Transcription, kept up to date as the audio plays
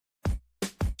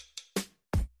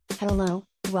Hello,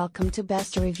 welcome to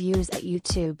Best Reviews at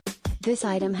YouTube. This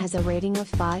item has a rating of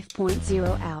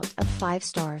 5.0 out of 5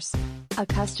 stars. A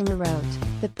customer wrote,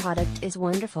 "The product is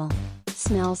wonderful.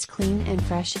 Smells clean and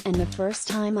fresh, and the first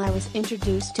time I was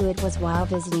introduced to it was while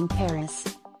visiting Paris.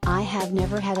 I have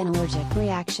never had an allergic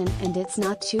reaction and it's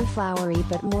not too flowery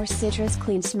but more citrus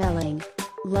clean smelling.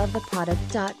 Love the product.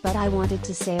 But I wanted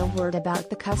to say a word about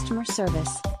the customer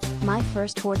service. My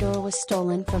first order was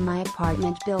stolen from my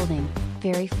apartment building,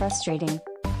 very frustrating.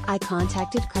 I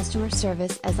contacted customer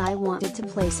service as I wanted to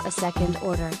place a second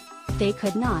order. They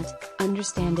could not,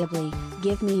 understandably,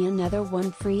 give me another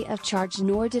one free of charge,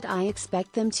 nor did I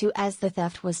expect them to, as the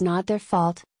theft was not their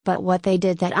fault, but what they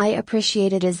did that I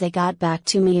appreciated is they got back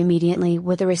to me immediately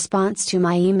with a response to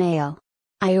my email.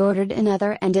 I ordered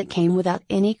another and it came without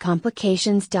any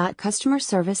complications. Customer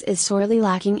service is sorely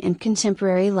lacking in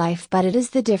contemporary life, but it is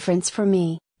the difference for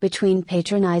me, between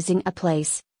patronizing a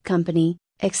place, company,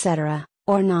 etc.,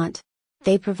 or not.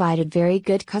 They provided very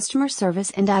good customer service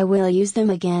and I will use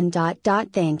them again.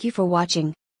 Thank you for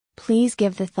watching. Please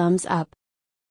give the thumbs up.